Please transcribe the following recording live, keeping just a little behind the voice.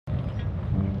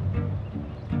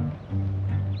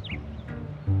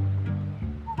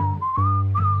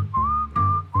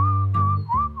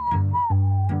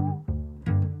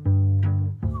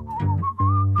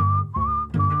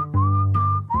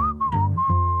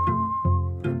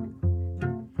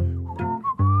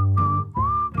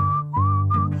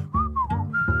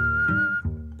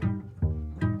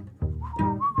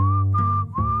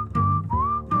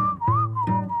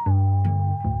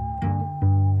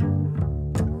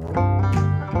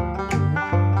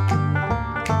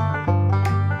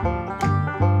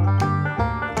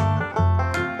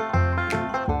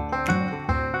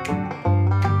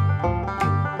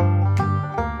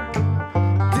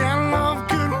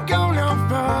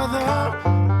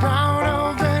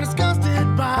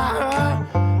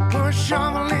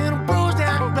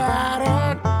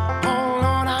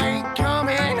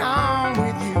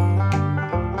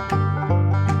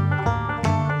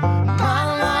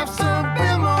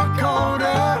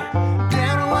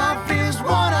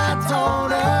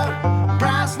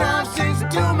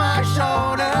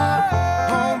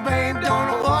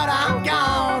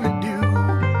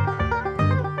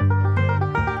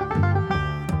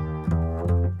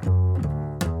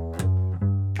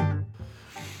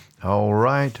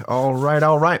All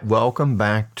right. Welcome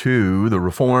back to the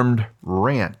Reformed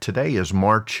Rant. Today is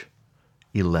March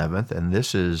 11th, and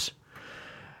this is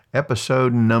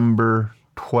episode number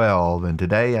 12. And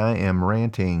today I am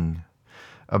ranting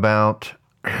about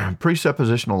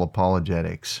presuppositional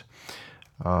apologetics.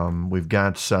 We've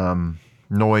got some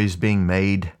noise being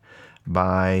made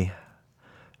by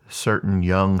certain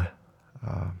young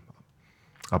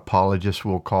apologists,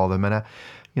 we'll call them.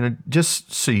 And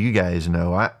just so you guys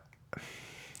know,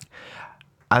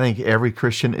 I think every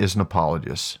Christian is an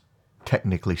apologist,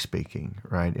 technically speaking,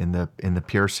 right? In the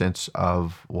pure sense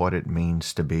of what it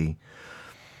means to be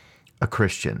a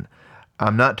Christian.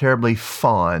 I'm not terribly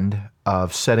fond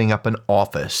of setting up an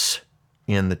office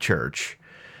in the church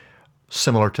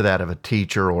similar to that of a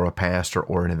teacher or a pastor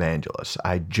or an evangelist.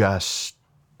 I just,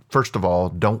 first of all,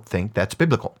 don't think that's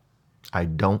biblical. I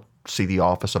don't see the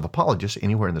office of apologist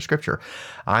anywhere in the Scripture.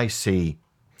 I see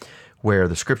where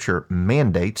the Scripture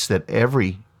mandates that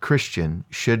every Christian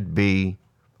should be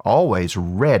always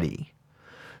ready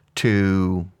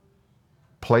to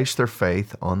place their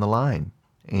faith on the line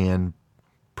and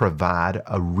provide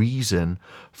a reason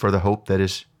for the hope that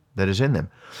is in them.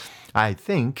 I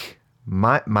think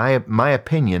my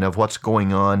opinion of what's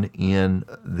going on in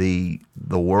the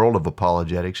world of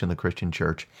apologetics in the Christian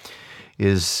church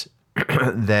is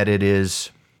that it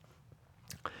is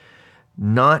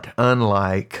not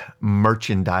unlike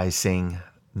merchandising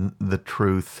the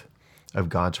truth of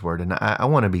God's Word. And I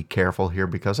want to be careful here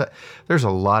because there's a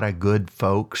lot of good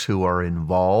folks who are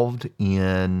involved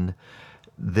in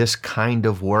this kind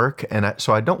of work, and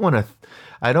so I don't want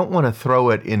to throw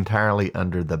it entirely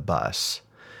under the bus.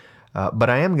 But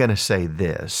I am going to say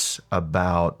this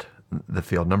about the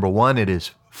field. Number one, it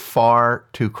is far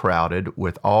too crowded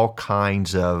with all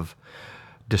kinds of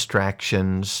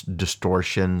distractions,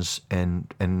 distortions,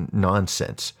 and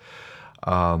nonsense.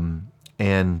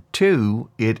 And two,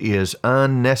 it is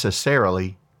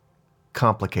unnecessarily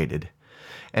complicated.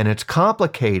 And it's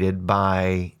complicated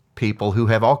by people who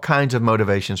have all kinds of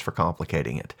motivations for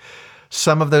complicating it.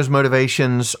 Some of those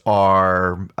motivations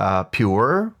are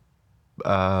pure,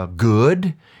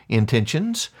 good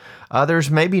intentions. Others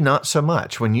maybe not so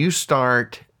much. When you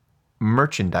start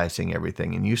merchandising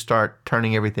everything and you start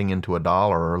turning everything into $1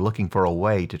 or looking for a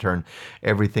way to turn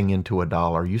everything into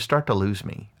 $1, you start to lose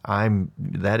me.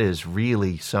 That is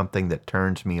really something that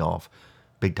turns me off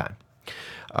big time.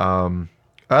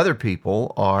 Other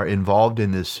people are involved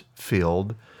in this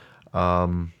field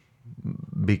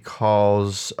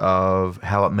because of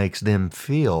how it makes them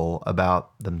feel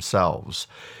about themselves.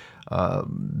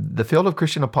 The field of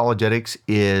Christian apologetics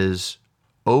is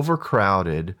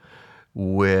overcrowded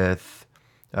with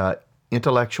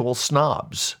intellectual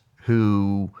snobs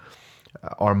who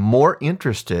are more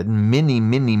interested,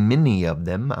 many of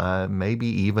them, maybe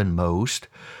even most,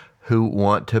 who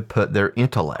want to put their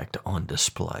intellect on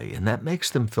display. And that makes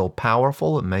them feel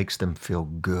powerful. It makes them feel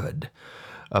good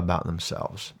about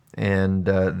themselves. And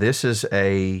this is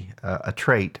a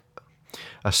trait,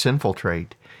 a sinful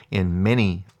trait in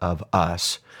many of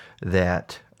us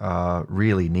that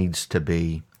really needs to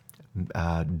be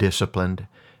disciplined,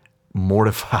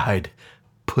 mortified,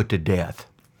 put to death.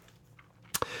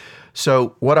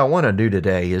 So what I want to do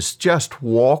today is just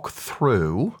walk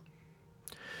through,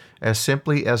 as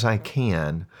simply as I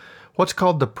can, what's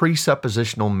called the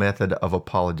presuppositional method of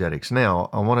apologetics. Now,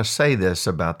 I want to say this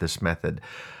about this method.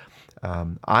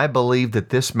 I believe that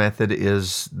this method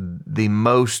is the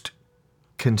most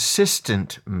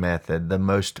consistent method, the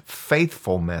most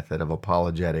faithful method of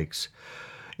apologetics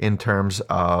in terms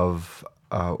of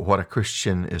what a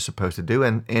Christian is supposed to do.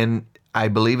 And I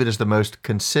believe it is the most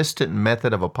consistent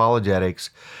method of apologetics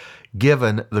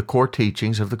given the core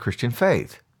teachings of the Christian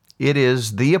faith. It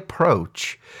is the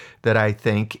approach that I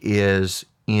think is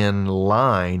in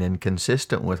line and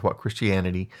consistent with what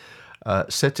Christianity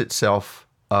sets itself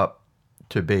up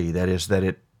to be. That is, that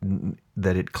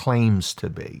it claims to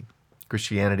be.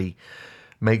 Christianity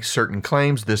makes certain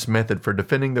claims. This method for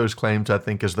defending those claims, I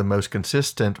think, is the most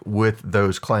consistent with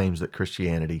those claims that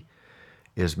Christianity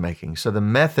is making. So the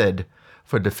method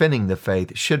for defending the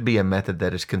faith should be a method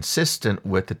that is consistent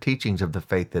with the teachings of the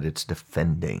faith that it's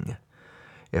defending,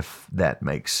 if that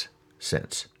makes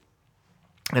sense.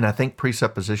 And I think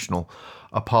presuppositional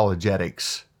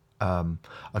apologetics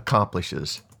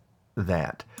accomplishes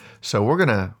that. So we're going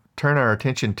to turn our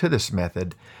attention to this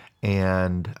method,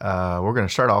 and we're going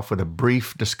to start off with a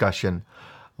brief discussion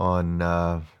on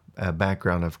a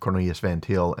background of Cornelius Van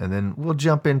Til, and then we'll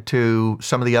jump into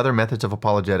some of the other methods of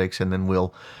apologetics, and then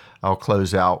I'll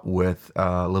close out with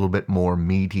a little bit more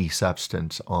meaty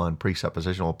substance on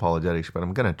presuppositional apologetics, but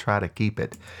I'm going to try to keep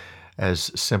it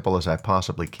as simple as I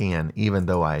possibly can, even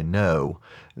though I know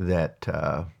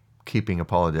that keeping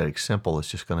apologetics simple is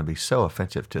just going to be so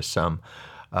offensive to some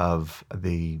of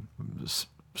the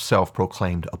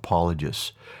self-proclaimed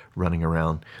apologists running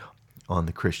around on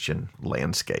the Christian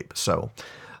landscape. So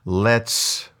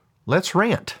let's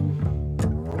rant.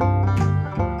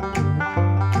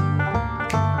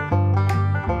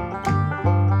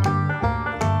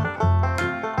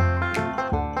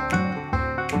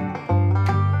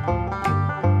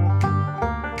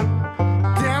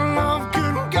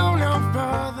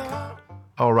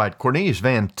 All right, Cornelius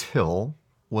Van Til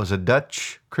was a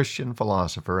Dutch Christian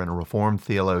philosopher and a Reformed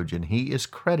theologian. He is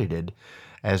credited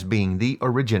as being the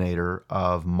originator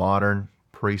of modern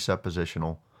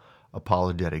presuppositional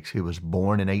apologetics. He was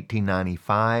born in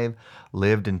 1895,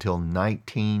 lived until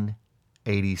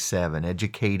 1987,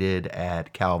 educated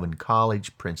at Calvin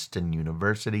College, Princeton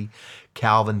University,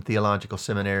 Calvin Theological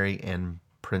Seminary, and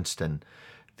Princeton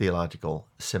Theological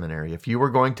Seminary. If you were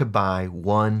going to buy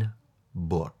one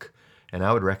book, and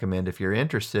I would recommend, if you're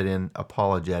interested in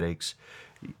apologetics,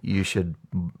 you should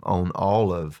own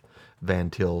all of Van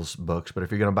Til's books. But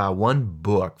if you're going to buy one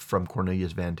book from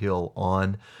Cornelius Van Til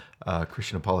on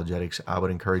Christian apologetics, I would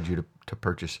encourage you to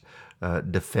purchase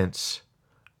Defense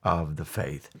of the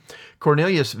Faith.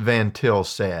 Cornelius Van Til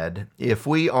said, if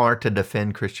we are to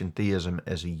defend Christian theism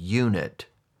as a unit,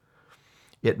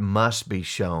 it must be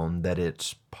shown that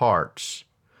its parts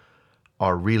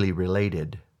are really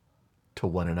related to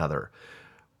one another.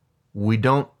 We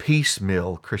don't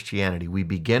piecemeal Christianity. We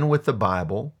begin with the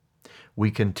Bible,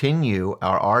 we continue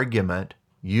our argument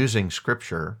using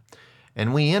Scripture,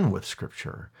 and we end with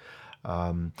Scripture.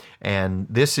 And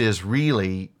this is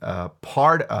really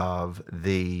part of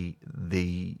the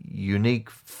unique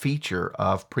feature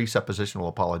of presuppositional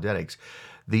apologetics.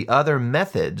 The other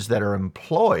methods that are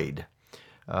employed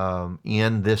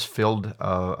in this field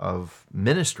of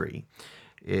ministry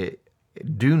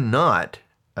do not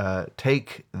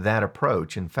take that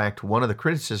approach. In fact, one of the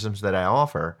criticisms that I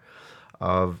offer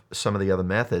of some of the other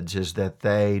methods is that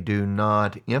they do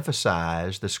not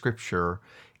emphasize the Scripture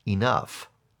enough.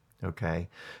 Okay,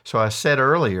 so I said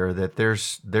earlier that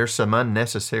there's some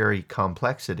unnecessary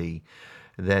complexity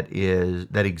that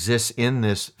exists in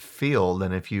this field,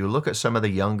 and if you look at some of the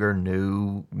younger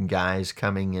new guys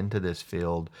coming into this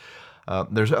field,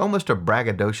 there's almost a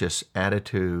braggadocious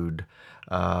attitude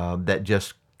that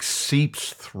just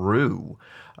seeps through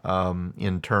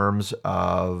in terms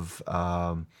of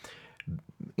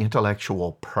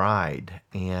intellectual pride,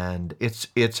 and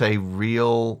it's a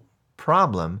real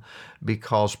problem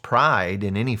because pride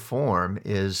in any form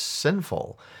is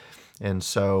sinful. And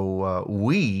so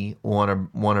we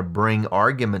want to bring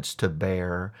arguments to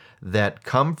bear that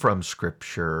come from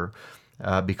Scripture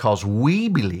because we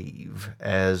believe,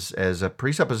 as a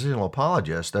presuppositional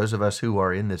apologist, those of us who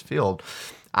are in this field,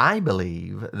 I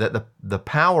believe that the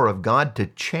power of God to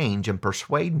change and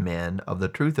persuade men of the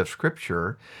truth of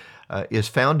Scripture is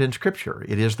found in Scripture.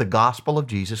 It is the gospel of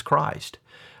Jesus Christ.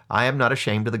 I am not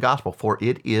ashamed of the gospel, for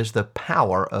it is the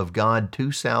power of God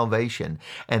to salvation.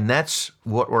 And that's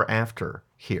what we're after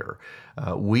here.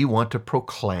 We want to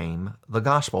proclaim the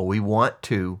gospel. We want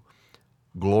to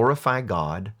glorify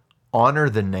God, honor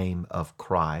the name of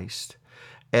Christ,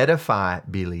 edify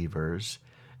believers,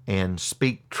 and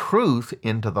speak truth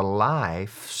into the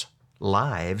lives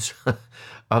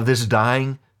of this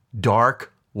dying,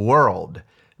 dark world.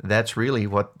 That's really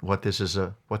what this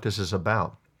is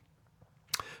about.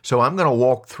 So I'm going to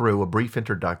walk through a brief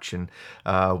introduction,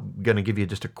 going to give you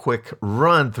just a quick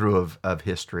run through of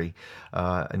history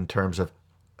in terms of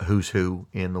who's who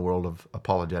in the world of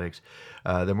apologetics.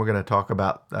 Then we're going to talk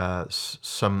about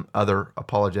some other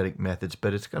apologetic methods,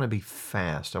 but it's going to be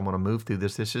fast. I want to move through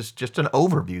this. This is just an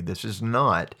overview. This is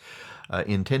not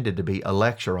intended to be a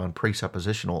lecture on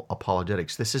presuppositional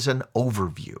apologetics. This is an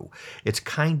overview. It's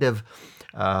kind of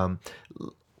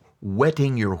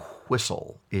wetting your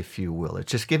whistle, if you will.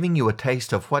 It's just giving you a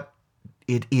taste of what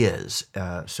it is,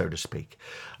 so to speak.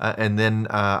 And then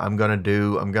I'm going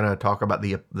to talk about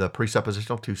the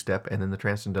presuppositional two-step and then the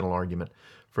transcendental argument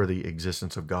for the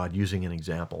existence of God using an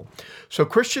example. So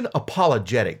Christian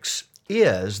apologetics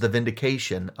is the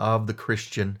vindication of the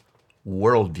Christian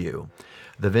worldview.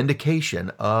 The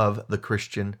vindication of the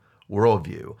Christian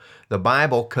worldview. The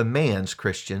Bible commands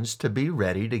Christians to be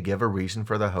ready to give a reason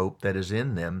for the hope that is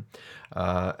in them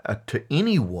to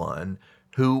anyone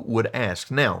who would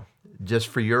ask. Now, just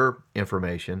for your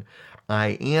information,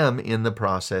 I am in the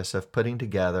process of putting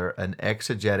together an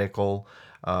exegetical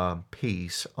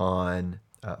piece on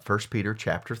 1 Peter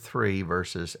chapter 3,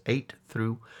 verses 8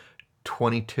 through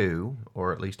 22,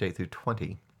 or at least 8 through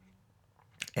 20.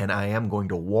 And I am going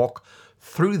to walk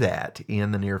through that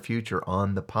in the near future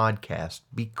on the podcast,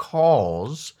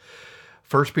 because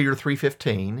 1 Peter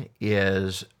 3:15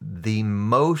 is the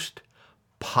most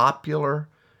popular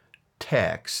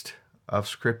text of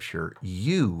Scripture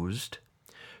used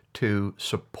to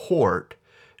support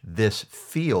this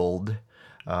field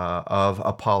of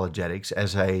apologetics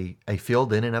as a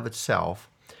field in and of itself,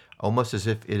 almost as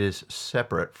if it is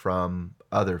separate from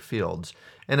other fields.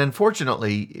 And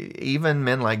unfortunately, even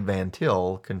men like Van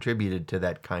Til contributed to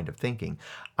that kind of thinking.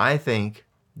 I think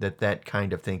that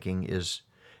kind of thinking is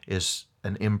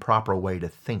an improper way to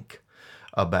think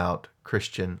about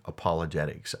Christian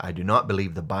apologetics. I do not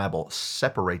believe the Bible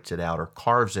separates it out or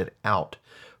carves it out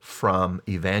from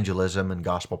evangelism and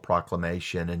gospel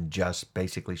proclamation and just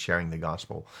basically sharing the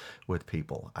gospel with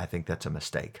people. I think that's a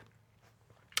mistake.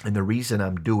 And the reason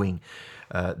I'm doing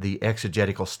the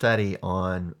exegetical study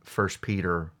on 1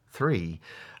 Peter 3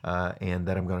 and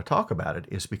that I'm going to talk about it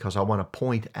is because I want to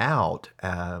point out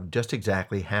just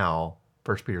exactly how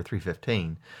 1 Peter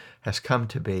 3:15 has come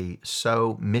to be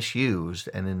so misused,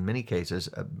 and in many cases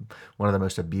one of the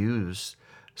most abused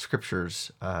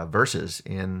scriptures, verses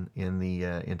in the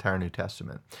entire New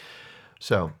Testament.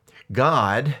 So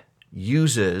God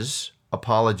uses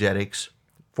apologetics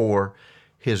for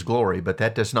His glory, but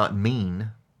that does not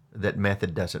mean that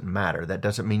method doesn't matter. That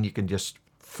doesn't mean you can just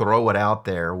throw it out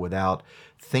there without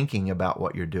thinking about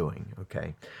what you're doing,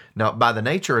 okay? Now, by the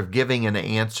nature of giving an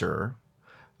answer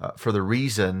for the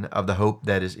reason of the hope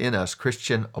that is in us,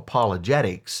 Christian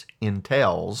apologetics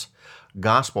entails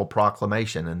gospel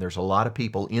proclamation. And there's a lot of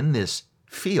people in this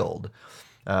field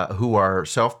who are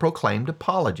self-proclaimed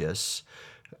apologists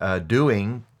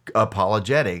doing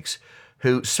apologetics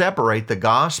who separate the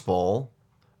gospel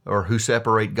or who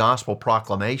separate gospel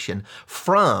proclamation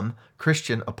from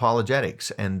Christian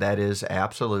apologetics. And that is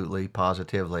absolutely,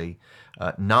 positively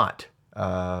not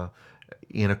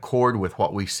in accord with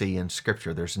what we see in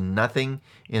Scripture. There's nothing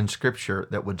in Scripture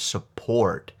that would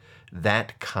support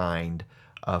that kind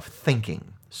of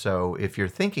thinking. So if you're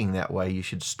thinking that way, you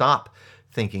should stop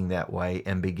thinking that way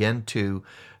and begin to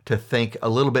think a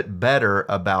little bit better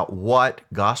about what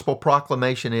gospel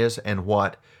proclamation is and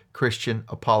what Christian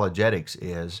apologetics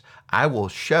is. I will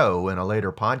show in a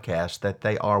later podcast that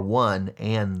they are one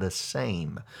and the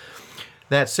same.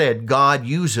 That said, God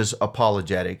uses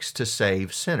apologetics to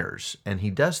save sinners, and He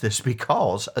does this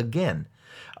because, again,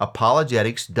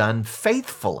 apologetics done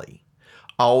faithfully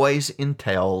always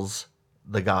entails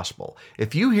the gospel.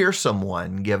 If you hear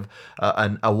someone give a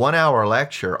 1-hour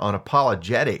lecture on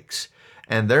apologetics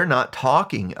and they're not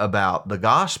talking about the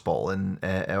gospel and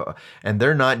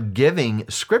they're not giving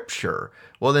Scripture,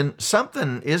 well, then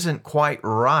something isn't quite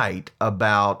right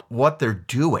about what they're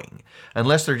doing,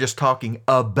 unless they're just talking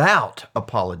about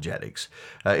apologetics.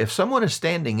 If someone is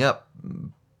standing up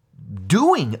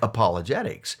doing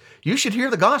apologetics, you should hear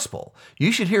the gospel.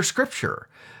 You should hear Scripture.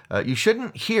 You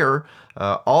shouldn't hear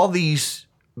all these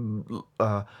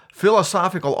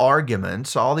philosophical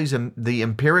arguments, all these the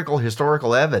empirical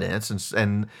historical evidence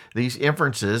and these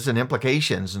inferences and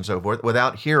implications and so forth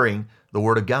without hearing the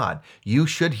Word of God. You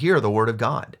should hear the Word of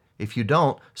God. If you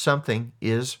don't, something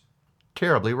is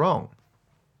terribly wrong.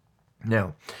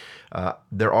 Now,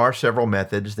 there are several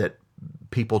methods that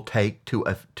people take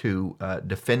to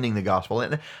defending the gospel,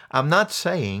 and I'm not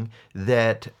saying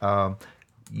that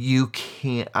you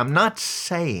can't. I'm not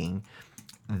saying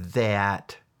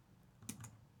that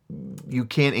you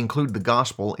can't include the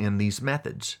gospel in these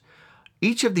methods.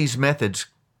 Each of these methods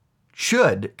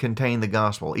should contain the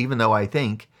gospel, even though I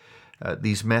think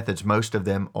these methods, most of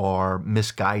them are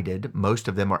misguided. Most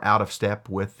of them are out of step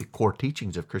with the core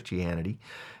teachings of Christianity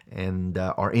and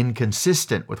are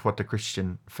inconsistent with what the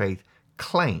Christian faith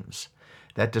claims.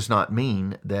 That does not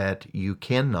mean that you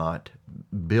cannot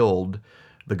build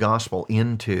the gospel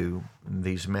into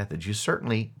these methods. You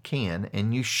certainly can,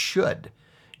 and you should.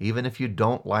 Even if you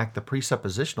don't like the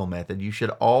presuppositional method, you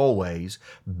should always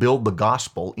build the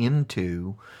gospel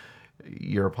into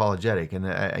your apologetic. And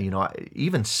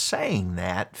even saying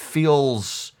that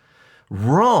feels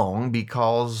wrong,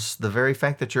 because the very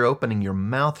fact that you're opening your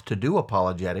mouth to do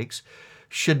apologetics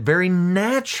should very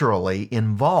naturally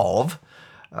involve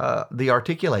the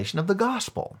articulation of the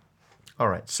gospel. All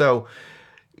right, so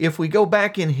if we go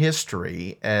back in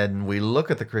history and we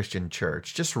look at the Christian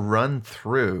church, just run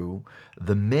through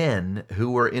the men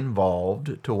who were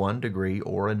involved to one degree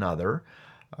or another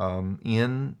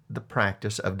in the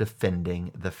practice of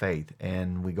defending the faith.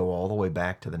 And we go all the way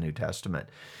back to the New Testament.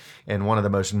 And one of the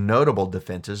most notable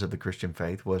defenses of the Christian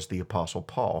faith was the Apostle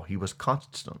Paul. He was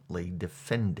constantly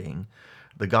defending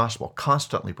the gospel,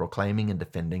 constantly proclaiming and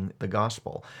defending the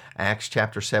gospel. Acts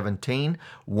chapter 17,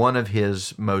 one of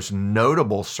his most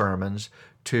notable sermons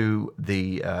to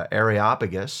the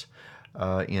Areopagus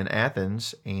in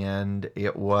Athens, and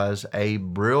it was a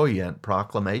brilliant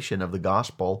proclamation of the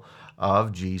gospel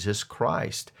of Jesus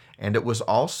Christ. And it was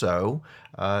also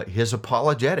his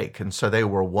apologetic, and so they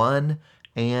were one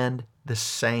and the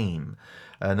same.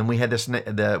 And then we had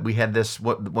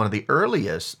one of the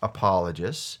earliest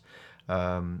apologists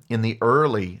in the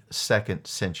early 2nd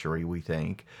century, we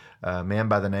think, a man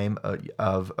by the name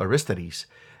of Aristides,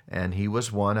 and he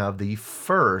was one of the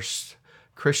first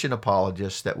Christian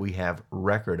apologists that we have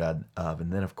record of.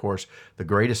 And then, of course, the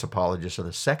greatest apologist of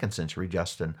the 2nd century,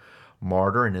 Justin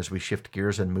Martyr. And as we shift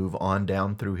gears and move on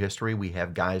down through history, we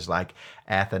have guys like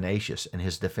Athanasius and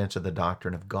his defense of the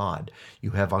doctrine of God.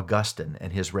 You have Augustine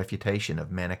and his refutation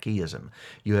of Manichaeism.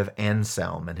 You have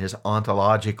Anselm and his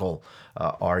ontological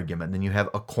argument. Then you have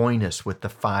Aquinas with the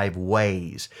 5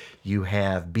 ways. You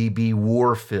have B.B.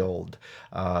 Warfield,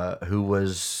 who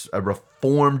was a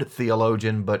Reformed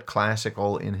theologian but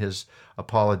classical in his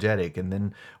apologetic. And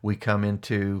then we come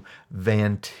into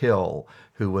Van Til,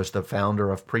 who was the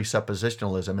founder of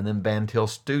presuppositionalism, and then Van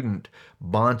Til's student,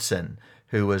 Bahnsen,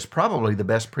 who was probably the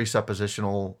best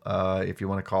presuppositional, if you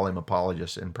want to call him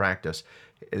apologist in practice,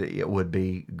 it would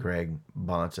be Greg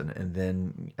Bahnsen. And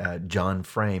then John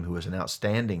Frame, who was an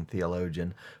outstanding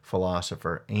theologian,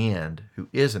 philosopher, and who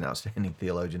is an outstanding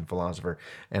theologian, philosopher,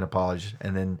 and apologist.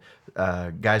 And then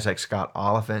guys like Scott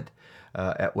Oliphant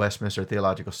at Westminster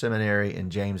Theological Seminary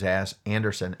and James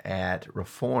Anderson at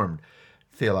Reformed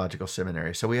Theological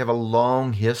Seminary. So we have a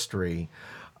long history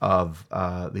of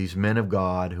these men of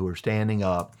God who are standing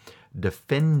up,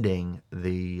 defending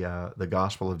the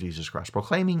gospel of Jesus Christ,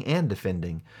 proclaiming and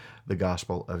defending the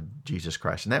gospel of Jesus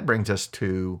Christ. And that brings us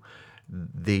to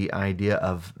the idea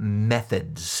of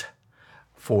methods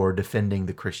for defending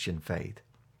the Christian faith.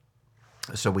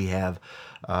 So we have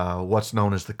what's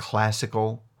known as the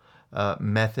classical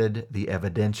method, the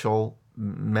evidential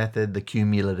method, the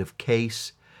cumulative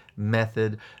case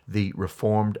method, the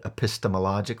Reformed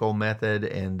epistemological method,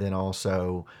 and then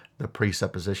also the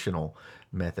presuppositional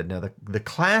method. Now, the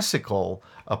classical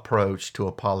approach to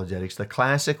apologetics, the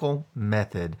classical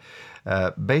method,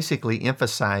 basically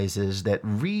emphasizes that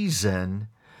reason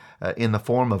in the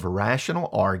form of rational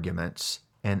arguments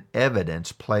and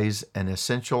evidence plays an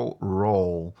essential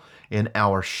role in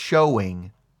our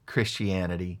showing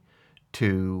Christianity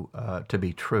to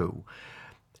be true.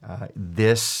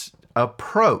 This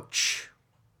approach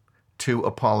to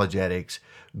apologetics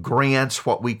grants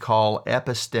what we call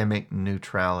epistemic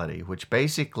neutrality, which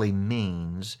basically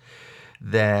means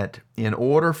that in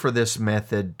order for this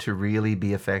method to really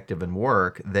be effective and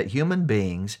work, that human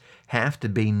beings have to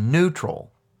be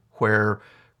neutral where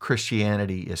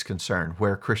Christianity is concerned,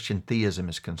 where Christian theism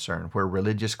is concerned, where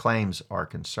religious claims are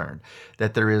concerned,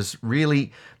 that there is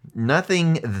really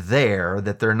nothing there,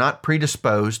 that they're not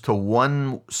predisposed to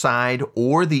one side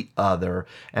or the other,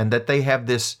 and that they have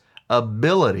this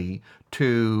ability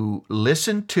to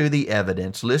listen to the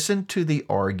evidence, listen to the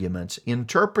arguments,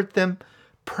 interpret them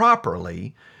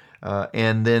properly,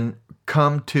 and then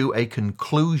come to a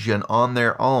conclusion on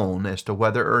their own as to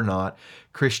whether or not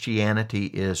Christianity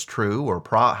is true or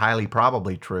highly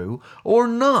probably true or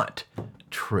not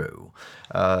true.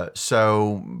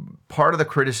 So part of the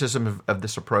criticism of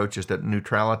this approach is that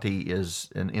neutrality is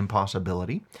an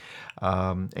impossibility,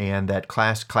 and that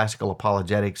classical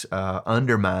apologetics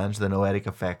undermines the noetic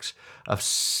effects of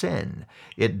sin.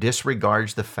 It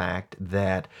disregards the fact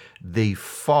that the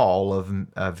fall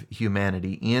of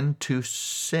humanity into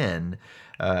sin,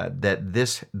 that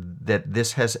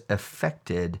this has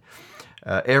affected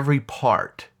every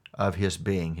part of his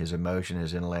being, his emotion,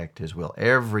 his intellect, his will.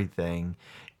 Everything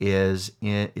is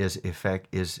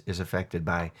affected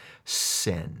by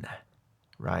sin,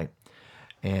 right?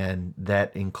 And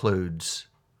that includes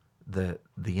the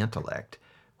intellect,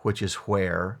 which is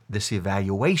where this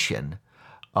evaluation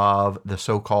of the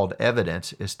so-called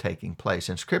evidence is taking place.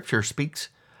 And Scripture speaks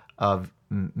of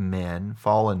men,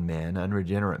 fallen men,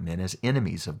 unregenerate men, as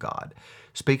enemies of God.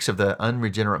 Speaks of the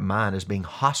unregenerate mind as being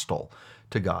hostile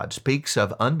to God. Speaks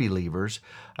of unbelievers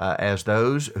as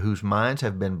those whose minds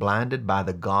have been blinded by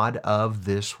the God of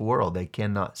this world. They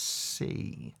cannot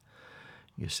see,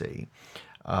 you see.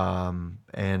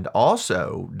 And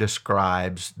also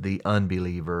describes the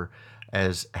unbeliever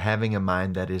as having a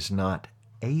mind that is not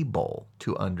able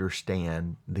to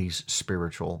understand these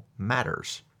spiritual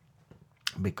matters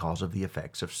because of the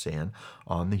effects of sin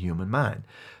on the human mind.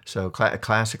 So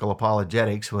classical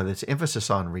apologetics, with its emphasis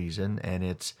on reason and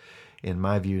its in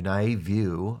my view, naive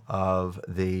view of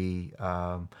the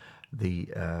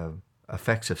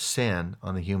effects of sin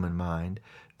on the human mind,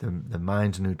 the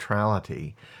mind's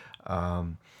neutrality,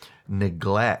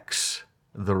 neglects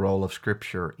the role of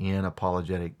Scripture in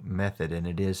apologetic method. And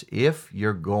it is, if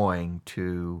you're going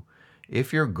to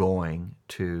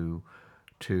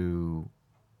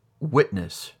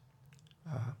witness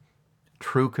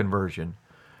true conversion,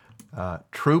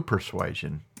 true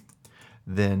persuasion,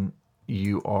 then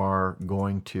you are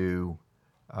going to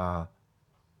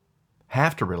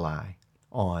have to rely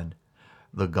on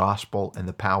the gospel and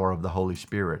the power of the Holy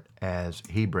Spirit as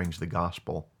He brings the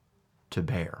gospel to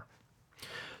bear.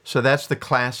 So that's the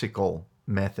classical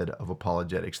method of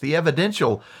apologetics. The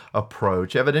evidential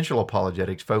approach, evidential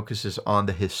apologetics, focuses on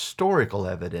the historical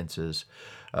evidences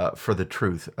for the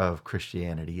truth of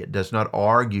Christianity. It does not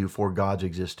argue for God's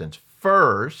existence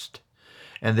first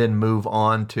and then move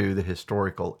on to the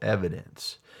historical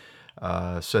evidence.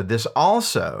 So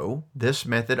this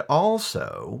method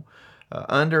also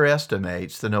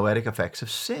underestimates the noetic effects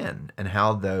of sin and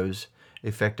how those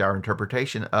affect our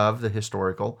interpretation of the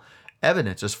historical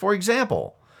evidences. For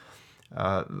example,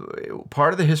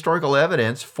 part of the historical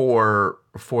evidence for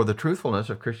the truthfulness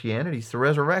of Christianity is the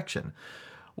resurrection.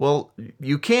 Well,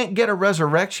 you can't get a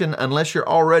resurrection unless you're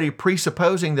already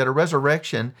presupposing that a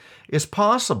resurrection is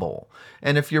possible.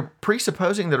 And if you're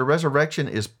presupposing that a resurrection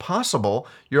is possible,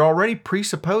 you're already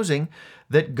presupposing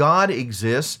that God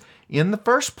exists in the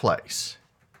first place.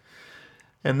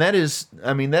 And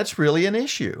that's really an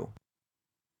issue.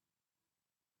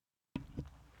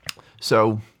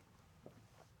 So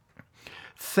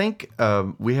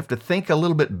we have to think a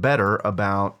little bit better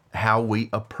about how we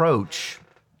approach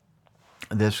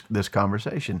this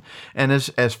conversation. And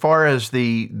as far as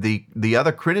the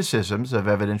other criticisms of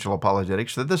evidential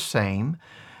apologetics, they're the same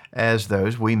as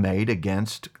those we made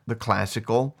against the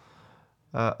classical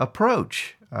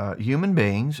approach. Human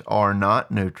beings are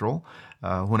not neutral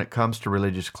when it comes to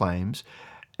religious claims.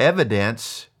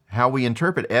 Evidence, how we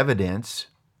interpret evidence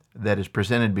that is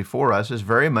presented before us, is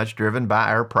very much driven by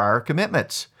our prior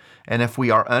commitments. And if we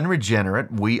are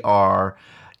unregenerate, we are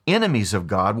enemies of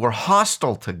God, we're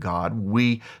hostile to God,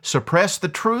 we suppress the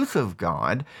truth of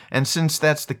God, and since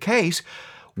that's the case,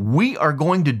 we are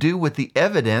going to do with the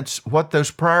evidence what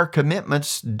those prior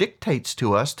commitments dictates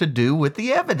to us to do with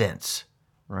the evidence,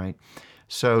 right?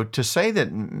 So to say that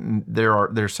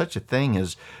there's such a thing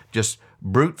as just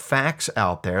brute facts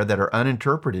out there that are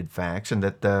uninterpreted facts, and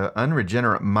that the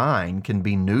unregenerate mind can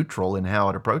be neutral in how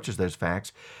it approaches those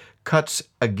facts, cuts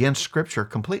against Scripture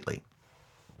completely.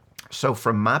 So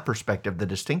from my perspective, the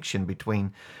distinction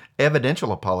between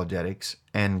evidential apologetics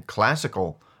and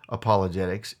classical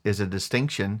apologetics is a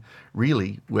distinction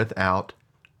really without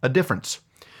a difference.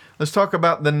 Let's talk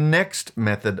about the next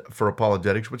method for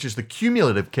apologetics, which is the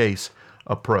cumulative case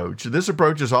approach. This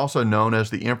approach is also known as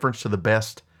the inference to the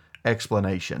best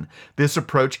explanation. This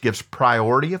approach gives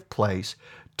priority of place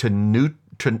to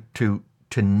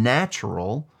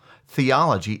natural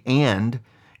theology and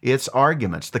its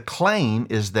arguments. The claim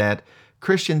is that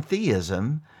Christian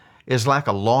theism is like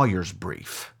a lawyer's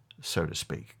brief, so to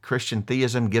speak. Christian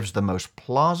theism gives the most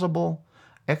plausible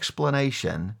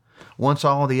explanation once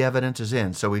all the evidence is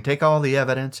in. So we take all the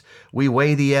evidence, we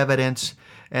weigh the evidence,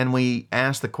 and we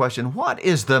ask the question, what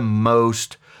is the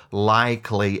most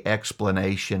likely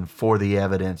explanation for the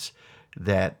evidence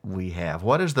that we have?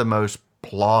 What is the most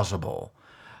plausible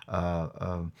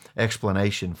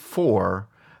explanation for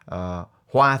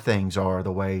why things are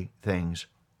the way things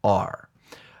are?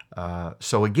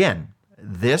 So again,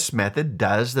 this method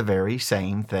does the very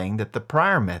same thing that the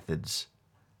prior methods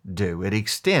do. It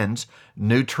extends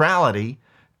neutrality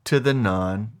to the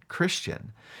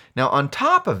non-Christian. Now, on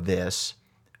top of this,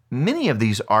 many of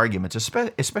these arguments,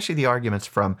 especially the arguments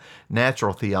from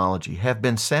natural theology, have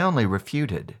been soundly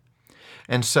refuted.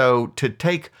 And so to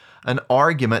take an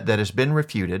argument that has been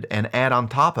refuted and add on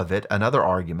top of it another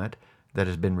argument that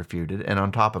has been refuted, and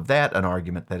on top of that an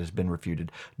argument that has been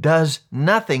refuted, does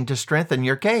nothing to strengthen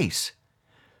your case.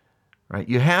 Right?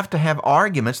 You have to have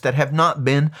arguments that have not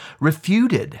been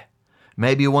refuted.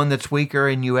 Maybe one that's weaker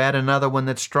and you add another one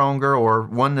that's stronger, or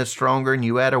one that's stronger and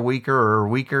you add a weaker, or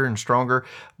weaker and stronger.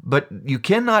 But you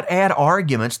cannot add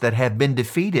arguments that have been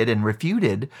defeated and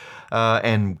refuted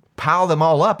and pile them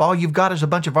all up. All you've got is a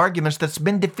bunch of arguments that's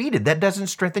been defeated. That doesn't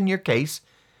strengthen your case,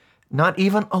 not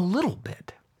even a little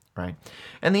bit. Right?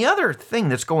 And the other thing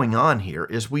that's going on here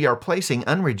is we are placing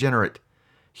unregenerate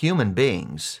human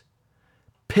beings,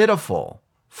 pitiful,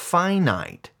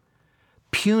 finite,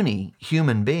 puny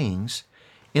human beings,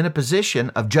 in a position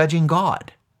of judging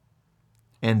God.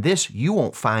 And this you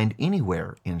won't find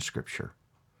anywhere in Scripture.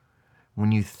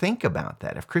 when you think about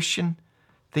that, if Christian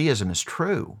theism is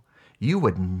true, you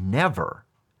would never,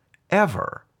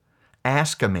 ever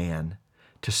ask a man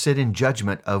to sit in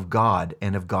judgment of God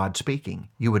and of God speaking.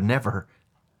 You would never,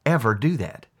 ever do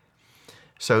that.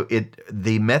 So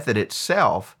the method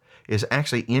itself is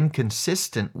actually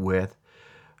inconsistent with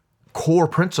core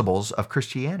principles of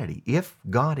Christianity. If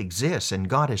God exists and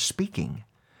God is speaking,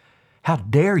 how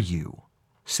dare you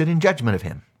sit in judgment of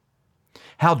Him?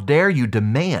 How dare you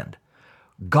demand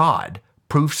God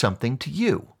prove something to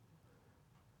you?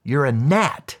 You're a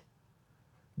gnat.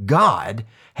 God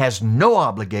has no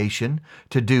obligation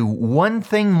to do one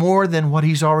thing more than what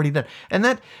He's already done.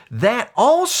 And that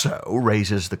also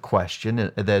raises the question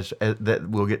that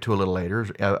we'll get to a little later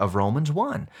of Romans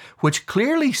 1, which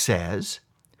clearly says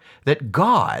that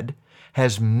God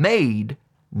has made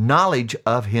knowledge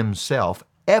of Himself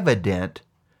evident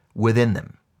within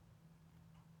them.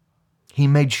 He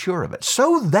made sure of it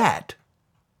so that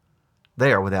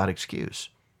they are without excuse.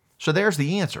 So there's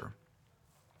the answer.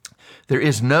 There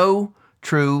is no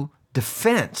true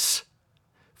defense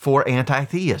for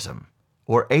anti-theism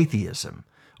or atheism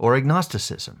or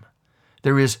agnosticism.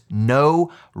 There is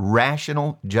no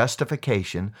rational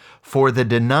justification for the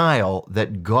denial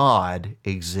that God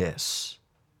exists.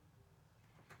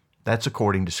 That's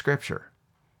according to Scripture.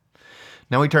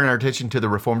 Now we turn our attention to the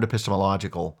Reformed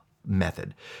epistemological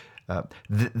method.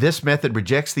 This method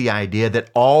rejects the idea that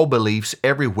all beliefs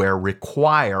everywhere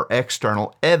require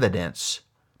external evidence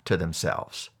to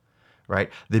themselves, right?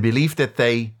 The belief that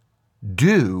they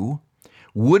do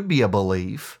would be a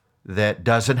belief that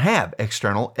doesn't have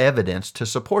external evidence to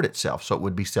support itself, so it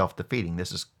would be self-defeating.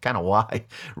 This is kind of why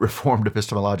Reformed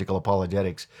epistemological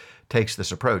apologetics takes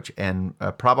this approach, and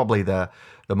probably the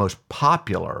most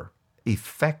popular,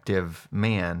 effective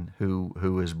man who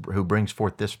brings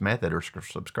forth this method or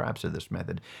subscribes to this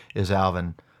method is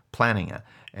Alvin Plantinga,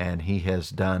 and he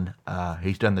has done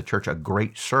the church a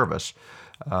great service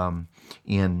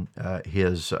in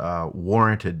his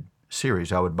Warranted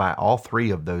series. I would buy all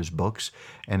three of those books,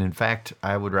 and in fact,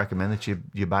 I would recommend that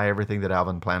you buy everything that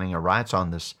Alvin Plantinga writes on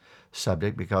this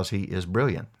subject because he is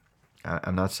brilliant.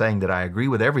 I'm not saying that I agree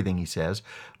with everything he says,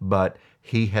 but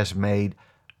he has made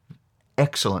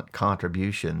excellent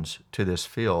contributions to this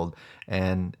field,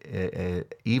 and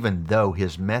even though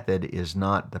his method is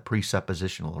not the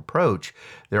presuppositional approach,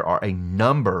 there are a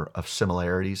number of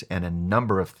similarities and a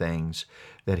number of things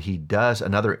that he does, a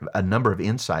number of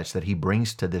insights that he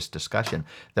brings to this discussion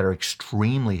that are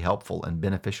extremely helpful and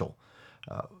beneficial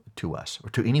to us or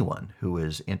to anyone who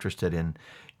is interested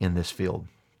in this field.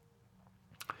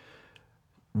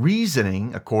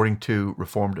 Reasoning, according to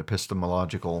Reformed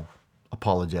epistemological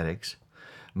apologetics,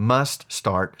 must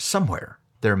start somewhere.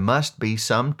 There must be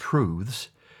some truths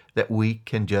that we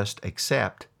can just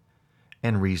accept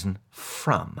and reason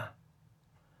from.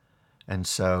 And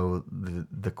so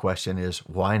the question is,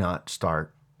 why not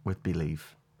start with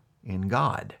belief in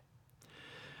God?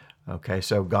 Okay,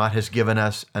 so God has given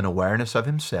us an awareness of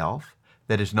Himself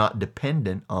that is not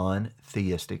dependent on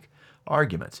theistic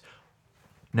arguments.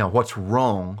 Now, what's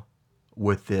wrong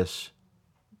with this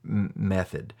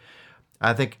method?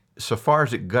 I think so far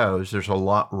as it goes, there's a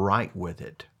lot right with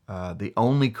it. The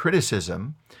only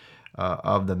criticism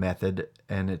of the method,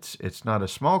 and it's not a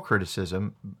small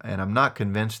criticism, and I'm not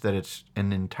convinced that it's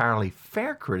an entirely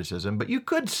fair criticism, but you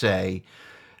could say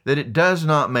that it does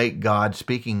not make God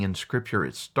speaking in Scripture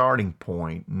its starting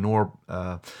point, nor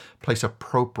place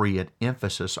appropriate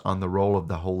emphasis on the role of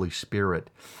the Holy Spirit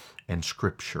and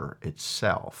Scripture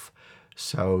itself.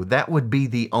 So that would be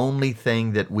the only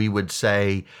thing that we would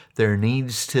say there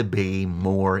needs to be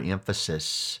more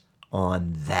emphasis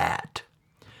on that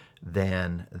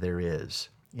than there is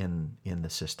in the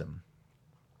system.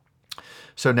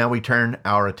 So now we turn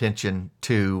our attention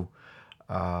to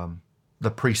the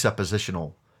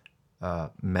presuppositional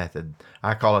method.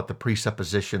 I call it the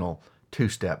presuppositional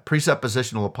two-step.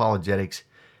 Presuppositional apologetics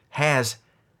has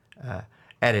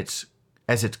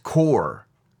as its core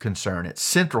concern, its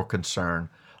central concern,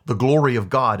 the glory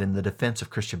of God in the defense of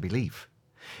Christian belief.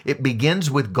 It begins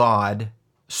with God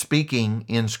speaking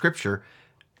in Scripture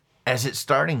as its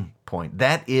starting point.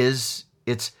 That is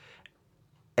its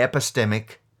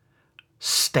epistemic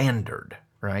standard,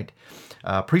 right?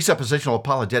 Presuppositional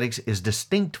apologetics is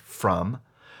distinct from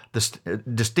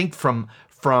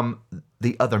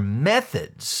the other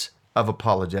methods of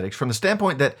apologetics from the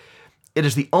standpoint that it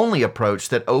is the only approach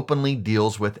that openly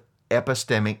deals with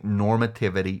epistemic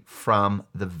normativity from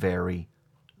the very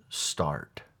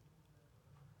start.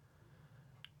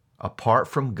 Apart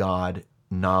from God,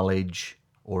 knowledge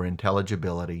or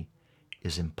intelligibility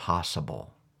is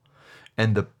impossible.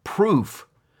 And the proof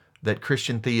that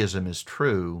Christian theism is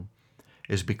true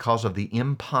is because of the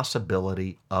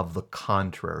impossibility of the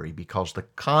contrary, because the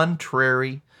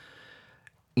contrary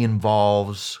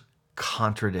involves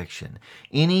contradiction.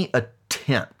 Any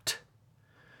attempt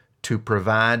to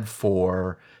provide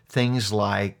for things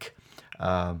like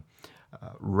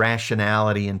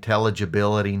rationality,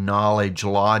 intelligibility, knowledge,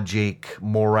 logic,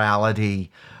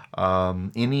 morality,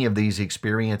 any of these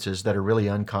experiences that are really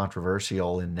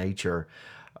uncontroversial in nature,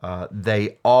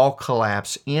 they all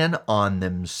collapse in on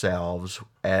themselves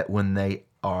when they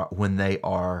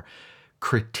are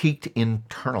critiqued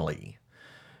internally.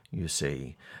 You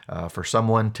see, for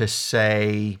someone to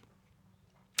say,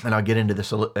 and I'll get into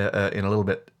this in a little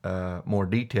bit more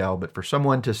detail, but for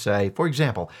someone to say, for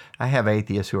example, I have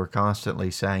atheists who are constantly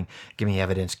saying, give me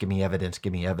evidence, give me evidence,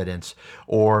 give me evidence,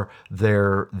 or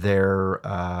they're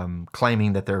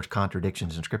claiming that there's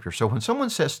contradictions in Scripture. So when someone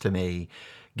says to me,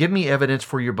 give me evidence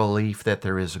for your belief that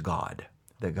there is a God,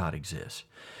 that God exists,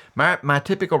 my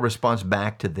typical response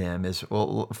back to them is,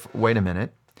 well, wait a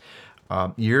minute.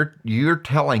 You're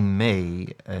telling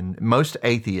me, and most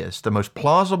atheists, the most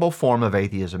plausible form of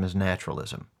atheism is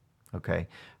naturalism. Okay,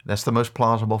 that's the most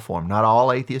plausible form. Not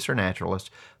all atheists are naturalists.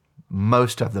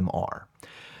 Most of them are.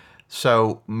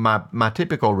 So my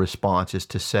typical response is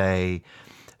to say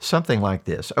something like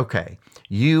this. Okay,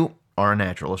 you are a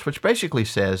naturalist, which basically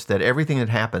says that everything that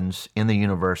happens in the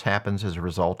universe happens as a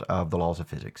result of the laws of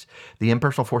physics. The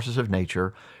impersonal forces of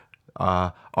nature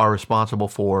are responsible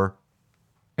for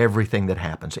everything that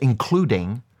happens,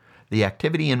 including the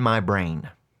activity in my brain.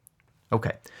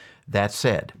 Okay, that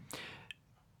said,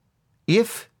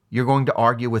 if you're going to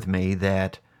argue with me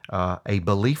that a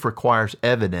belief requires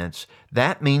evidence,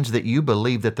 that means that you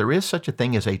believe that there is such a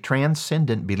thing as a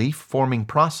transcendent belief-forming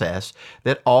process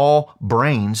that all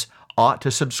brains ought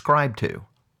to subscribe to.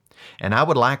 And I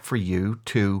would like for you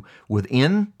to,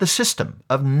 within the system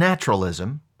of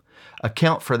naturalism,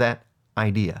 account for that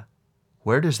idea.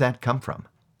 Where does that come from?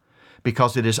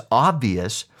 Because it is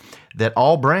obvious that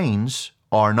all brains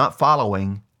are not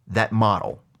following that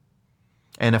model.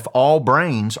 And if all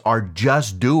brains are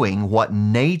just doing what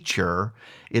nature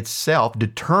itself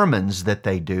determines that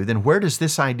they do, then where does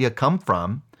this idea come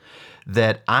from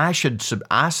that I should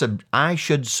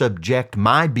subject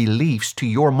my beliefs to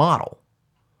your model?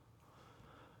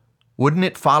 Wouldn't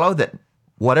it follow that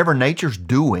whatever nature's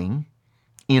doing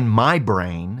in my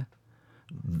brain,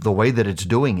 the way that it's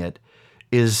doing it,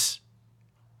 is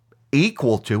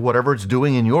equal to whatever it's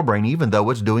doing in your brain, even though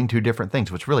it's doing two different things,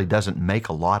 which really doesn't make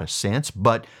a lot of sense,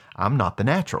 but I'm not the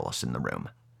naturalist in the room.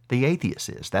 The atheist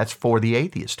is. That's for the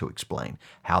atheist to explain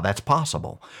how that's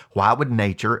possible. Why would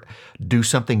nature do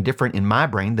something different in my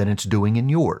brain than it's doing in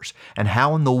yours? And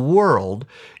how in the world,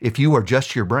 if you are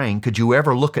just your brain, could you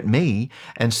ever look at me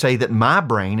and say that my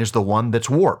brain is the one that's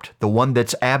warped, the one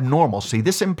that's abnormal? See,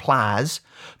 this implies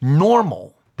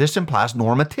normal. This implies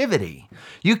normativity.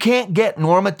 You can't get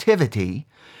normativity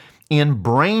in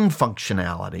brain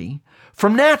functionality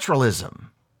from naturalism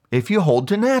if you hold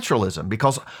to naturalism,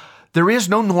 because there is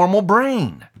no normal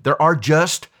brain. There are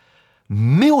just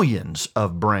millions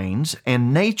of brains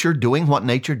and nature doing what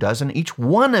nature does in each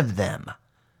one of them.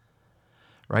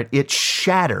 Right? It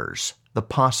shatters the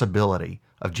possibility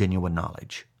of genuine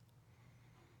knowledge.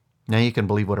 Now you can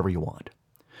believe whatever you want.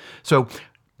 So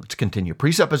let's continue.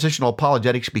 Presuppositional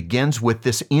apologetics begins with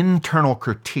this internal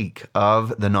critique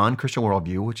of the non-Christian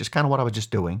worldview, which is kind of what I was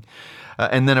just doing.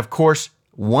 And then, of course,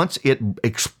 once it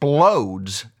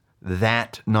explodes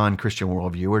that non-Christian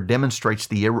worldview or demonstrates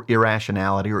the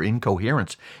irrationality or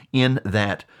incoherence in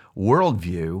that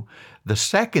worldview, the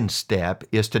second step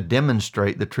is to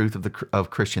demonstrate the truth of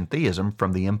Christian theism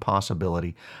from the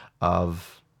impossibility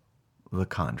of the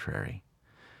contrary.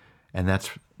 And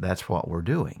that's what we're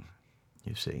doing.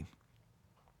 You see.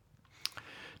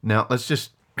 Now, let's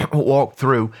just walk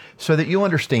through so that you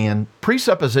understand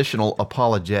presuppositional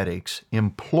apologetics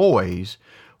employs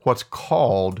what's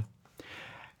called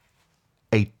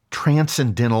a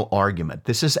transcendental argument.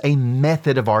 This is a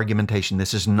method of argumentation.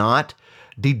 This is not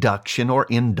deduction or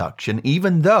induction,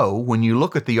 even though when you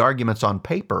look at the arguments on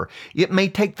paper, it may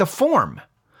take the form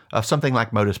of something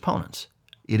like modus ponens.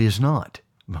 It is not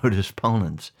modus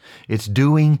ponens. It's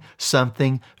doing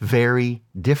something very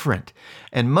different.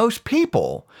 And most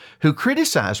people who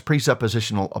criticize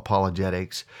presuppositional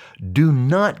apologetics do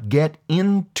not get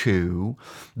into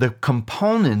the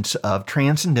components of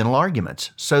transcendental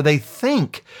arguments. So they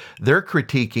think they're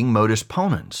critiquing modus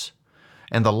ponens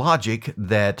and the logic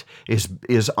that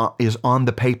is on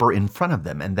the paper in front of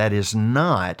them. And that is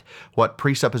not what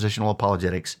presuppositional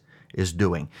apologetics is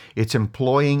doing. It's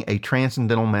employing a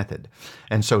transcendental method.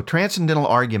 And so transcendental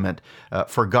argument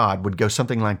for God would go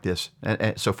something like this.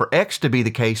 So for X to be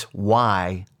the case,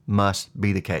 Y must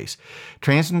be the case.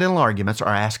 Transcendental arguments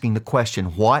are asking the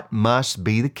question, what must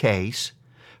be the case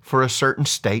for a certain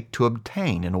state to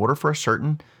obtain? In order for a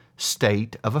certain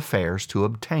state of affairs to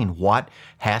obtain, what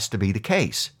has to be the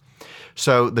case?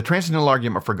 So the transcendental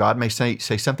argument for God may say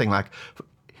something like,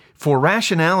 for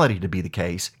rationality to be the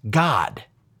case, God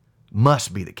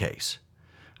must be the case.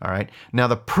 All right. Now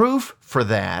the proof for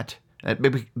that,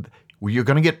 you're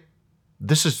going to get,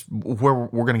 this is where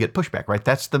we're going to get pushback, right?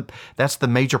 That's the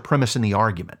major premise in the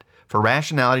argument. For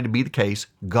rationality to be the case,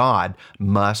 God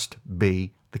must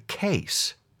be the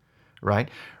case, right?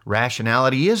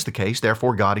 Rationality is the case,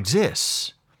 therefore God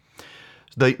exists.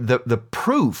 The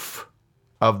proof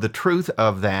of the truth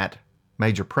of that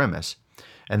major premise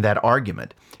and that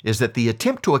argument is that the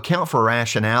attempt to account for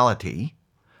rationality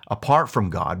apart from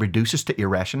God reduces to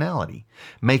irrationality,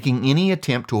 making any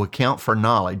attempt to account for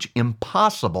knowledge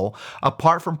impossible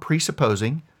apart from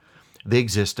presupposing the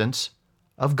existence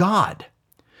of God.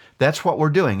 That's what we're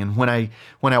doing. And when I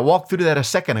walked through that a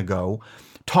second ago,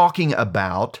 talking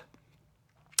about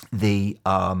the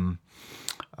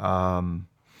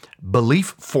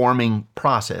belief-forming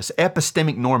process,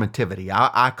 epistemic normativity.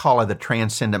 I call it the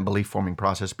transcendent belief-forming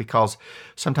process because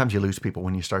sometimes you lose people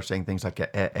when you start saying things like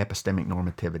epistemic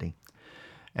normativity.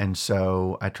 And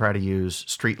so I try to use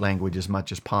street language as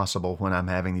much as possible when I'm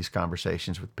having these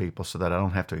conversations with people so that I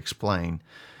don't have to explain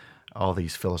all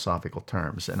these philosophical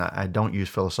terms. And I don't use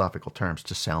philosophical terms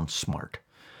to sound smart.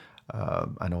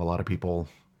 I know a lot of people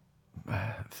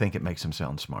think it makes them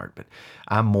sound smart, but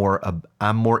I'm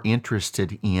more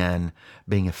interested in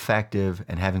being effective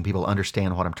and having people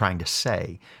understand what I'm trying to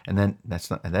say. And then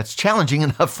that's challenging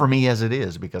enough for me as it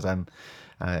is because I'm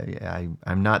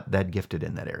not that gifted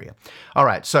in that area. All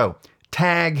right, so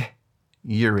tag,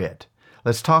 you're it.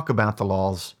 Let's talk about the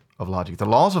laws of logic. The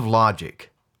laws of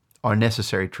logic are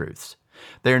necessary truths.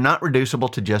 They're not reducible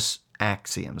to just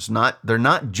axioms. They're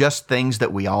not just things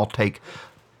that we all take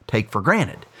for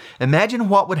granted. Imagine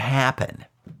what would happen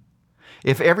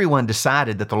if everyone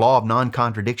decided that the law of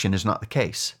non-contradiction is not the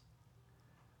case.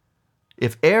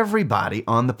 If everybody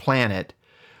on the planet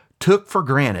took for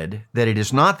granted that it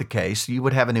is not the case, you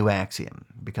would have a new axiom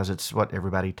because it's what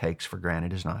everybody takes for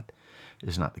granted is not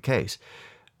the case.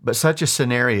 But such a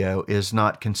scenario is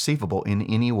not conceivable in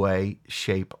any way,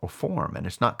 shape, or form. And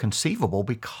it's not conceivable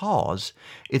because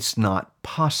it's not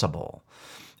possible.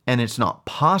 And it's not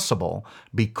possible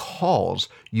because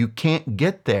you can't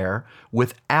get there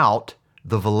without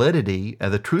the validity,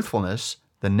 the truthfulness,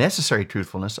 the necessary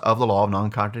truthfulness of the law of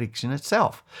non-contradiction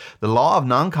itself. The law of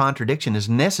non-contradiction is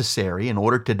necessary in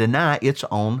order to deny its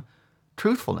own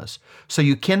truthfulness. So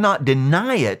you cannot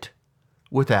deny it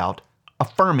without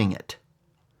affirming it.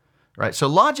 Right? So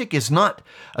logic is not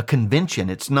a convention.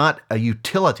 It's not a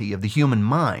utility of the human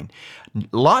mind.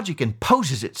 Logic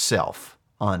imposes itself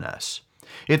on us.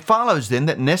 It follows then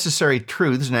that necessary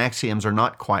truths and axioms are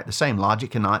not quite the same.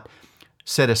 Logic cannot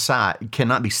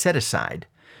be set aside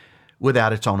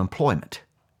without its own employment.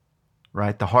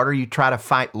 Right? The harder you try to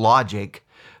fight logic,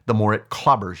 the more it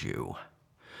clobbers you.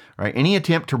 Right? Any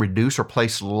attempt to reduce or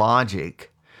place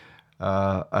logic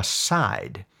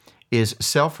aside is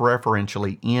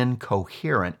self-referentially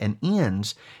incoherent and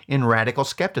ends in radical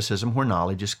skepticism where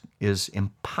knowledge is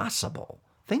impossible.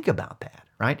 Think about that,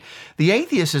 right? The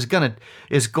atheist is going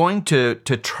to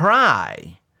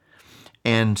try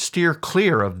and steer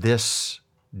clear of this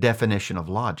definition of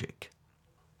logic.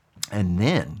 And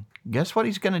then, guess what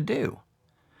he's going to do?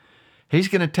 He's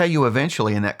going to tell you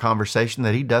eventually in that conversation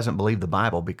that he doesn't believe the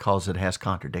Bible because it has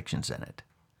contradictions in it.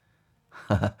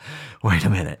 Wait a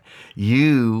minute.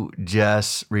 You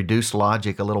just reduced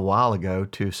logic a little while ago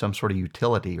to some sort of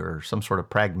utility or some sort of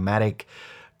pragmatic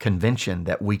convention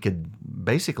that we could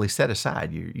basically set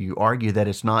aside. You argue that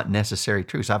it's not necessary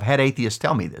truths. I've had atheists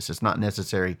tell me this. It's not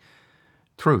necessary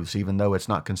truths, even though it's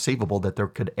not conceivable that there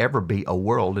could ever be a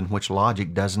world in which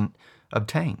logic doesn't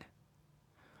obtain.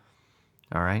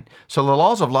 All right? So the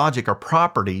laws of logic are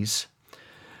properties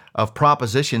of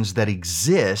propositions that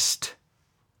exist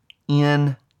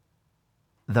in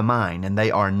the mind, and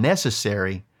they are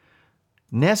necessary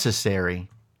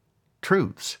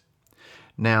truths.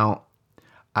 Now,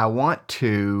 I want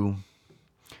to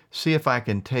see if I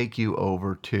can take you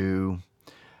over to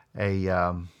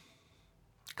a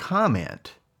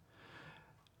comment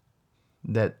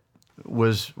that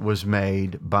was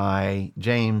made by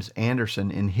James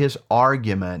Anderson in his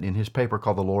argument in his paper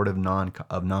called The Lord of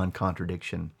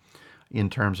Non-Contradiction. in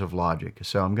terms of logic.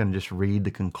 So I'm going to just read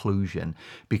the conclusion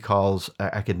because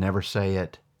I could never say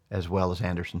it as well as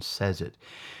Anderson says it.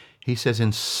 He says,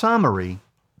 in summary,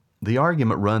 the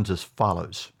argument runs as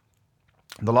follows.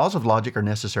 The laws of logic are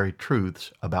necessary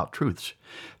truths about truths.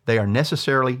 They are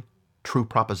necessarily true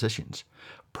propositions.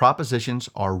 Propositions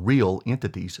are real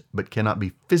entities, but cannot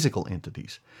be physical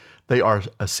entities. They are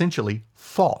essentially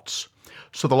thoughts.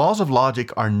 So the laws of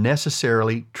logic are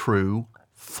necessarily true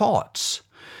thoughts.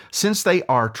 Since they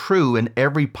are true in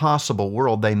every possible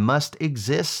world, they must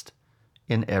exist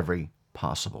in every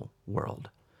possible world.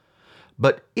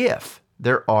 But if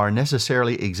there are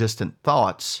necessarily existent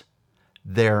thoughts,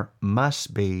 there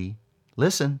must be,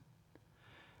 listen,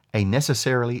 a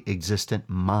necessarily existent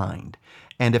mind.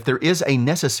 And if there is a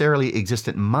necessarily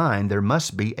existent mind, there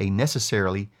must be a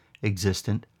necessarily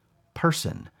existent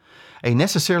person. A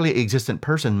necessarily existent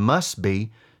person must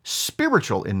be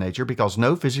spiritual in nature because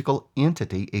no physical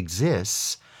entity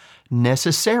exists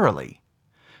necessarily.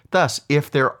 Thus, if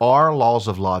there are laws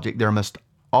of logic, there must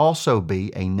also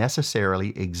be a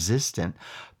necessarily existent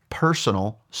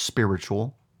personal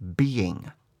spiritual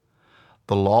being.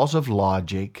 The laws of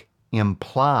logic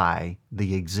imply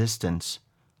the existence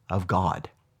of God.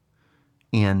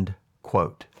 End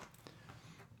quote.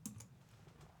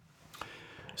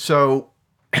 So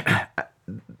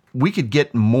we could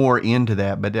get more into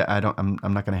that, but I'm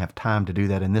not going to have time to do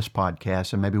that in this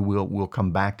podcast, and maybe we'll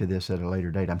come back to this at a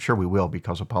later date. I'm sure we will,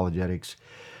 because apologetics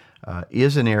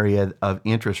is an area of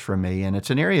interest for me, and it's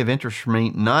an area of interest for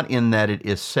me not in that it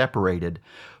is separated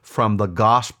from the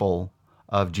gospel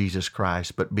of Jesus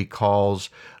Christ, but because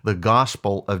the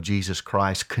gospel of Jesus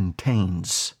Christ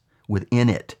contains within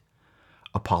it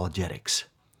apologetics.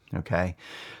 Okay?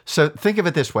 So think of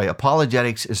it this way.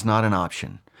 Apologetics is not an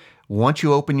option. Once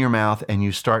you open your mouth and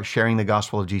you start sharing the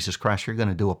gospel of Jesus Christ, you're going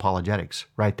to do apologetics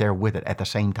right there with it at the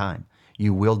same time.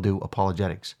 You will do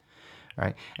apologetics. All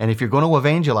right? And if you're going to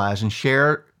evangelize and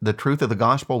share the truth of the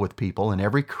gospel with people, and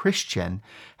every Christian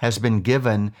has been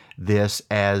given this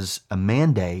as a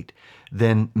mandate,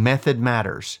 then method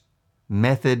matters.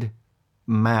 Method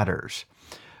matters.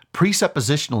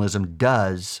 Presuppositionalism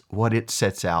does what it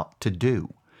sets out to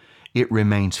do. It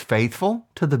remains faithful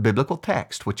to the biblical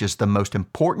text, which is the most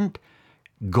important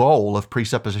goal of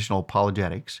presuppositional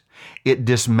apologetics. It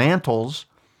dismantles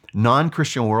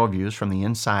non-Christian worldviews from the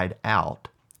inside out,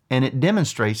 and it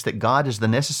demonstrates that God is the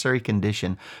necessary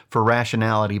condition for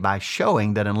rationality by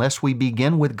showing that unless we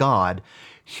begin with God,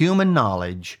 human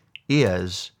knowledge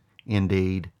is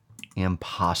indeed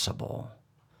impossible.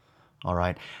 All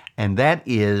right, and that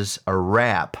is a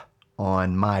wrap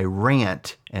on my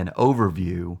rant and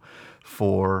overview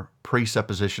for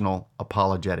presuppositional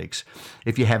apologetics.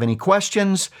 If you have any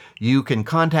questions, you can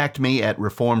contact me at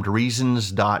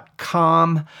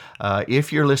reformedreasons.com.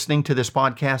 If you're listening to this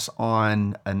podcast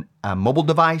on a mobile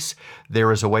device,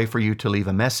 there is a way for you to leave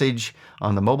a message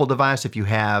on the mobile device. If you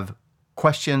have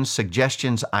questions,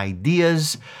 suggestions,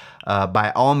 ideas,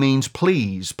 by all means,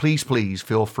 please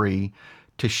feel free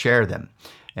to share them.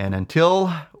 And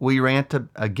until we rant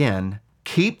again,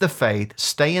 keep the faith,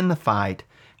 stay in the fight,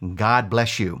 and God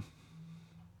bless you.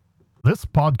 This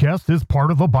podcast is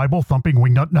part of the Bible-Thumping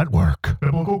Wingnut Network,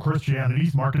 Biblical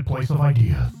Christianity's marketplace of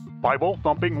ideas.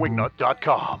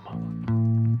 BibleThumpingWingnut.com.